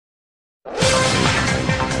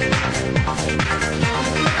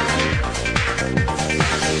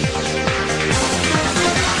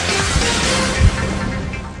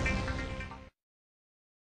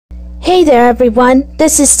Hey there everyone,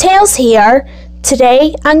 this is Tails here.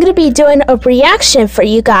 Today I'm going to be doing a reaction for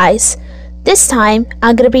you guys. This time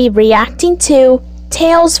I'm going to be reacting to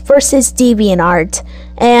Tails vs Deviant.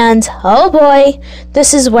 And oh boy,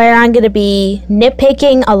 this is where I'm going to be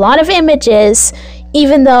nitpicking a lot of images,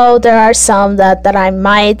 even though there are some that I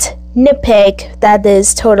might nitpick that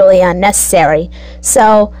is totally unnecessary.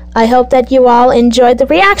 So I hope that you all enjoyed the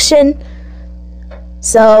reaction.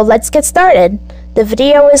 So let's get started. The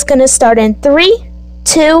video is going to start in 3,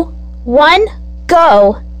 2, 1,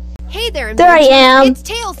 go! Hey there, I am. It's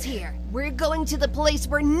Tails here. We're going to the place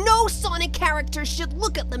where no Sonic character should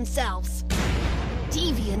look at themselves.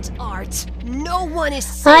 Deviant art. No one is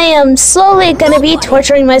safe. I am slowly going to be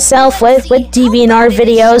torturing myself with Deviant art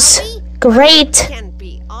videos. Great! Can't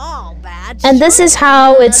be all bad. And this is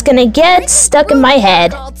how it's going to get stuck in my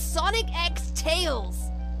head. Called Sonic X Tails.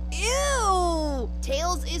 Ew!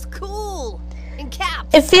 Tails is cool.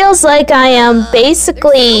 It feels like I am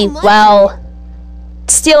basically, well,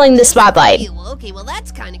 stealing the spotlight. Okay, well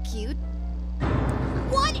that's kind of cute.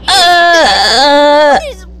 What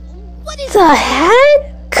is the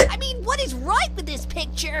heck? I mean, what is right with this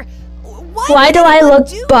picture? Why do I look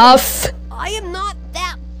buff? I am not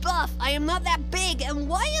that buff. I am not that big. And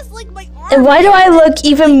why is like my arm? And why do I look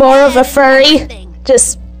even more of a furry?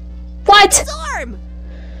 Just what? His arm.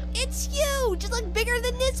 It's huge. Just like bigger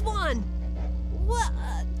than this one. What?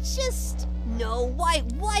 Just no. Why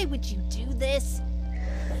would you do this?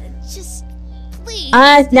 Just please.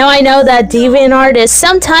 Now I know that Deviant art is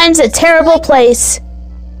sometimes a terrible place.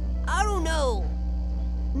 I don't know.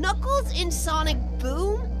 Knuckles in Sonic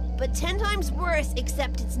Boom, but 10 times worse.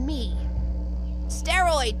 Except it's me.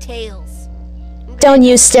 Steroid Tails. Don't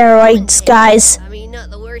use steroids, guys. I mean, not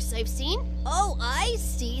the worst I've seen. Oh, I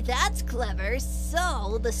see. That's clever.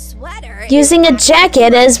 So the sweater. Using a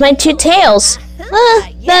jacket as my two tails.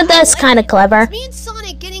 That's kind of clever. Me and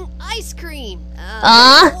Sonic getting ice cream.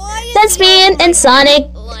 That's me and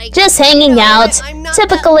Sonic just hanging out,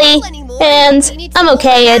 typically, and I'm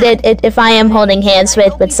okay at it if I am holding hands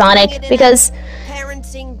with Sonic, because,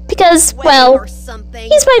 well,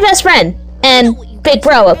 he's my best friend, and big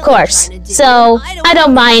bro, of course, so I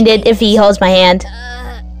don't mind it if he holds my hand.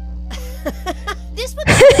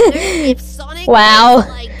 Wow,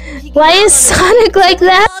 why is Sonic like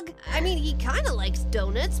that? I mean, he kind of likes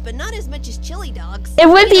donuts, but not as much as chili dogs. It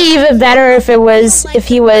would be even better if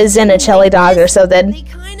he was in a chili dog or something.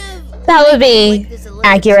 That would be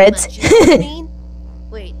accurate.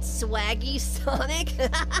 Wait, swaggy Sonic?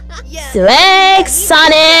 Yeah. Swag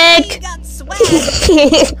Sonic! You got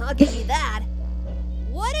swag. I'll give you that.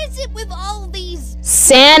 What is it with all these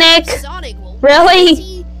Sonic? Well,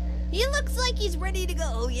 really? He looks like he's ready to go.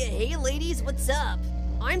 Oh yeah, hey ladies, what's up?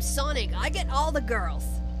 I'm Sonic. I get all the girls.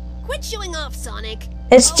 Quit showing off, Sonic.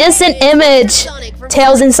 It's just an image.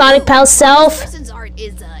 Tails and Sonic Pal self. Person's art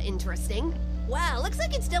is interesting. Wow, looks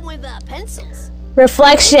like it's done with pencils.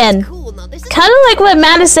 Reflection. Cool. No, kind of like what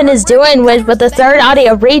Madison is doing with the third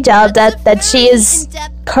audio redub that she is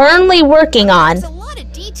currently working on. There's a lot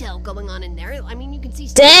of detail going on in there. I mean, you can see.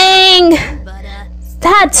 Dang.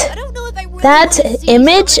 But, that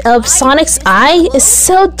image of Sonic's eye is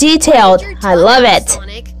so detailed. I love it.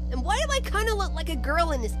 Sonic. And why do I kind of look like a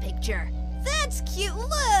girl in this picture? That's cute.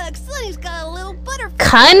 Look, Sonic's got a little butterfly.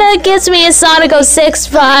 Kinda gives me a Sonic 06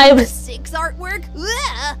 vibe. 6 artwork.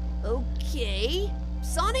 Okay.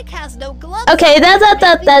 Sonic has no gloves. Okay,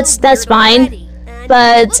 that's fine.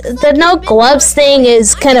 But the no gloves thing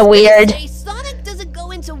is kind of weird. Sonic doesn't go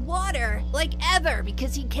into water like ever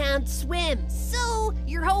because he can't swim. So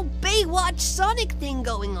your whole Baywatch Sonic thing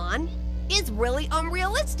going on is really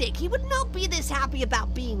unrealistic. He would not be this happy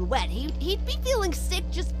about being wet. He'd be feeling sick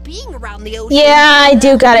just being around the ocean. Yeah, I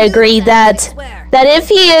do gotta agree that if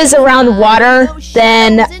he is around water,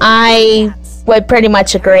 then I would pretty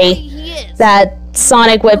much agree that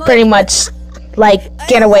Sonic would pretty much like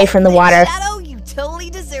get away from the water. Shadow, you totally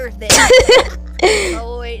deserve this.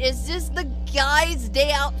 Oh wait, is this the guy's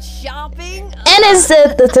day out shopping? And it's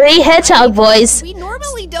the three Hedgehog boys, we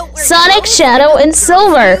normally don't wear Sonic, Shadow, and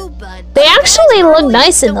Silver. They actually look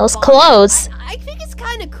nice in those clothes. I think it's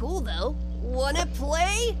kind of cool though. Wanna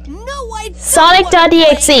play? No, I don't.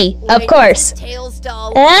 Sonic.exe, of course. Tails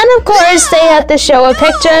doll. And of course they have to show a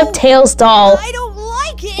picture of Tails doll. I don't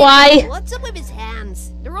like it. Why? What's up with his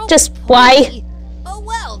hands? They're all just pointy. why? Oh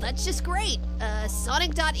well, that's just great.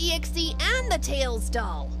 Sonic.exe and the Tails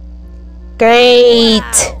doll. Great.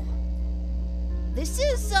 Wow. This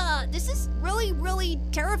is really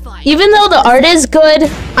terrifying. Even though the art is good,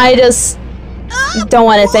 I just don't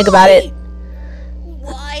want to think about it.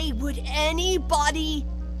 Why would anybody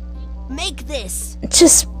make this?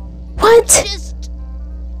 Just What?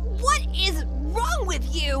 What is wrong with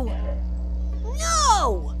you?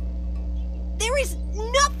 No! There is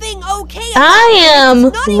nothing okay about I am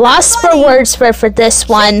It's not even lost for funny. words for this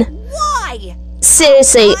one. Why?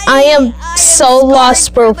 Seriously, I am so scarred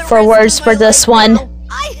lost for for the rest words of for my this life one. now.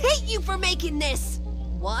 I hate you for making this.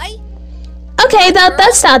 Why? Okay,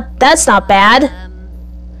 that's not bad.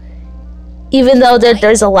 Even though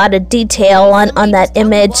there's a lot of detail on that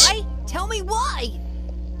image. Tell me why.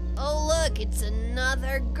 Oh look, it's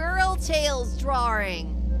another girl Tails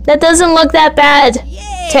drawing. That doesn't look that bad.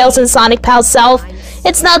 Yay! Tails and Sonic Pal self.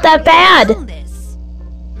 It's not that bad.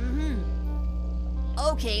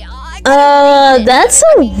 Okay, I gotta read this. That's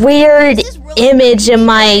a weird image of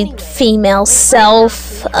my female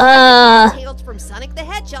self. Tails from Sonic the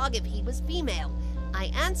Hedgehog if he was female. I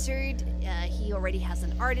answered, he already has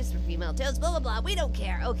an artist for female Tails, blah blah blah, we don't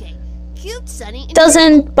care. Okay. Cute Sunny and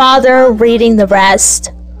Doesn't bother reading the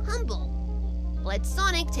rest. humble. Let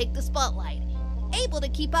Sonic take the spotlight. Able to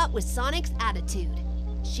keep up with Sonic's attitude.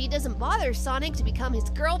 She doesn't bother Sonic to become his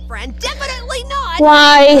girlfriend. Definitely not!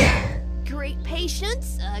 Why? Great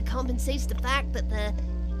patience compensates the fact that the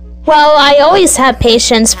Well, I always have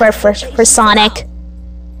patience for Sonic.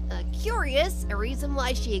 Curious, a reason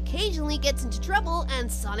why she occasionally gets into trouble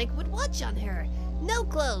and Sonic would watch on her. No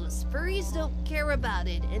clothes. Furries don't care about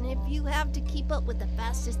it, and if you have to keep up with the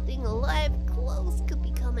fastest thing alive, clothes could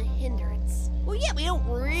become a hindrance. Well, yeah, we don't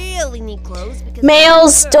really need clothes because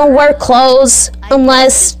Males don't wear clothes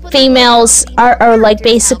unless females are like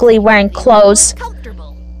basically wearing clothes.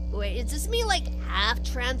 Comfortable. Wait, is this me like half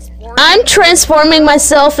transformed? I'm transforming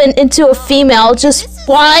myself into a female. Just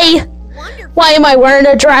why? Wonderful. Why am I wearing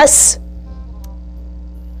a dress?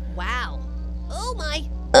 Wow. Oh my.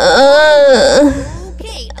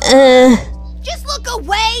 Okay. Just look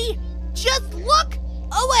away. Just look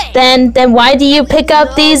away. Then why do you pick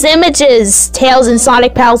up these images? Tails and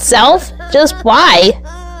Sonic Pal self? Just why?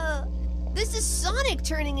 This is Sonic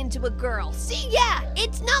turning into a girl. See, yeah,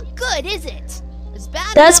 it's not good, is it? It's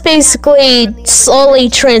bad That's enough we have basically from the slowly other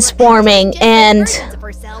transforming, different and versions of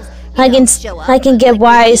ourselves, I you can know, show up, I can get like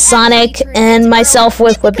why we Sonic actually turn and into myself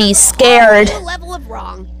girls. would be It becomes a scared. whole new level of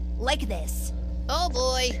wrong, like this. Oh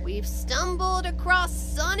boy, we've stumbled across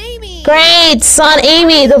Son Amy. Great, Son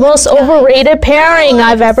Amy, the most overrated pairing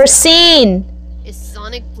I've ever seen. Is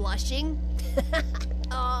Sonic blushing?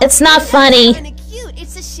 Aw, It's not that's funny. kinda cute.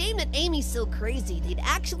 It's a shame that Amy's so crazy. They'd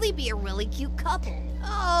actually be a really cute couple.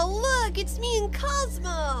 Oh, look, it's me and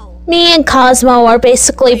Cosmo. Me and Cosmo are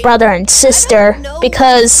basically brother and sister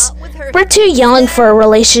because we're too young for a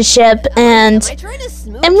relationship, and Am I trying to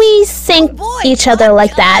smooch? we think Oh boy, each other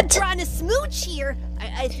like I'm that. trying to smooch here.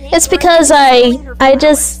 I think It's we're because stealing her I flowers.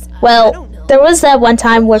 just, I well, don't know. there was that one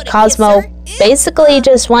time where Would I kiss Cosmo her? basically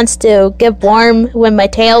just wants to get warm with my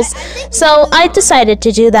tails, so I decided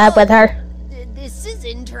to do that with her. This is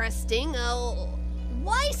interesting.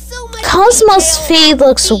 Why so much Cosmo's detail feet on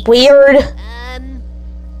looks feet? weird.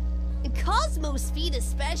 Cosmo's feet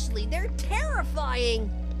especially, they're terrifying.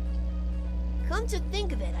 Come to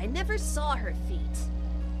think of it, I never saw her feet.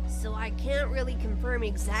 So I can't really confirm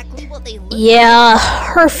exactly what they look Yeah,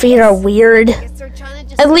 like. her feet are weird. Guess they're trying to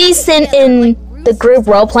just At stick least together in like the roots group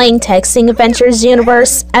or something. role-playing texting adventures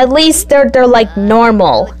universe, at least they're like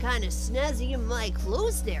normal. Look kind of snazzy in my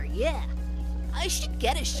clothes there, yeah. I should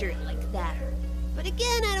get a shirt like that. But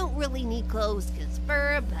again, I don't really need clothes because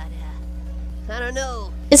fur, but I don't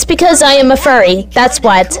know. It's because I am a furry, that's Kinda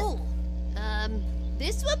what. cool.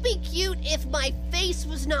 This would be cute if my face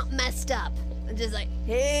was not messed up. I'm just like,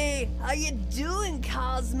 hey, how you doing,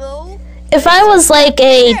 Cosmo? If I was like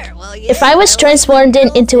a, There, well, yeah, if I was like transformed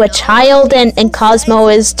girls, into you a know, child shapes and Cosmo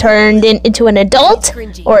sizes. is turned into an adult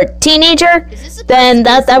or a teenager, Is this supposed then to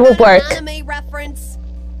be that some would kind of work. anime reference?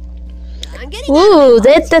 I'm getting Ooh, anime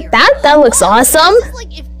that vibes here. that looks Oh, awesome. This is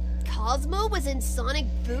like if Cosmo was in Sonic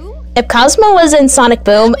Boom? If Cosmo was in Sonic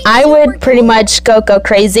Boom, I would pretty much go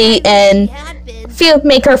crazy and He had been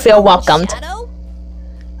make her feel welcomed. Shadow?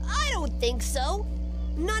 I don't think so.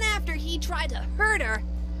 Not after he tried to hurt her.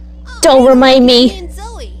 Oh, Don't I remind like me. and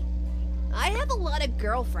Zoe. I have a lot of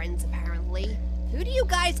girlfriends apparently. Who do you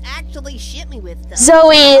guys actually ship me with though?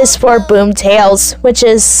 Zoe is for Boomtails, which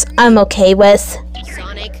is I'm okay with.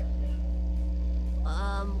 Sonic.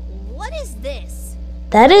 What is this?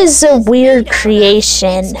 That is a weird Made out of.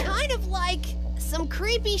 creation. It's kind of like some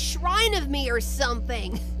creepy shrine of me or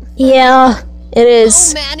something. Yeah, it Oh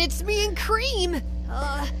is. man, it's me and Cream.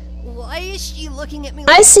 Why is she looking at me?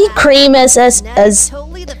 I like see that? Cream as That is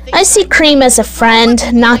totally the face I see I Cream as a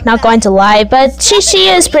friend, not going to lie, but she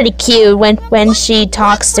is pretty cute when she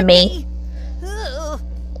talks to me. Ugh.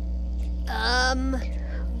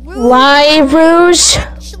 Why, Rouge?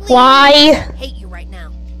 Why? I hate you right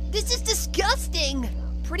now. This is disgusting.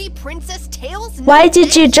 Pretty Princess Tails. Why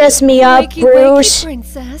did you dress me up, Wakey, Rouge? wakey,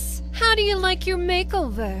 princess. How do you like your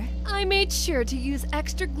makeover? I made sure to use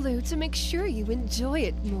extra glue to make sure you enjoy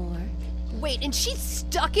it more. Wait, and she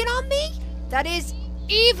stuck it on me? That is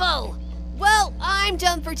evil. Well, I'm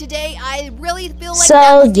done for today. I really feel like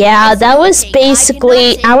that was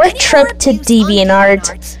basically our trip to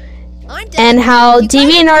DeviantArt. And how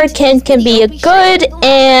DeviantArt can be a good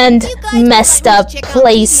and messed up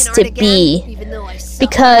place to be.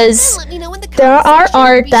 Because there are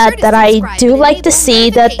art that I do like to see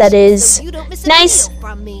that is nice,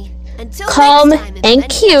 calm, and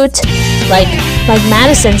cute, like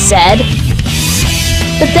Madison said.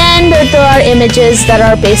 But then there are images that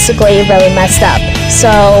are basically really messed up.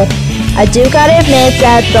 So I do gotta admit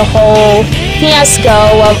that the whole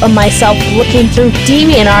fiasco of myself looking through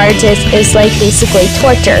DeviantArt is like basically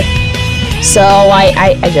torture. So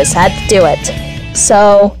I just had to do it.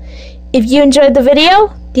 So if you enjoyed the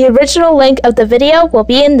video, the original link of the video will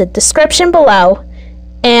be in the description below.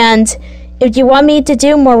 And if you want me to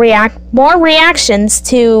do more reactions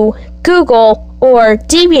to Google or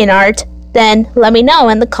DeviantArt, then let me know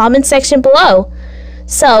in the comment section below.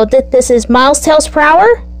 So this is Miles Tales Per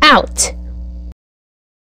Hour, out.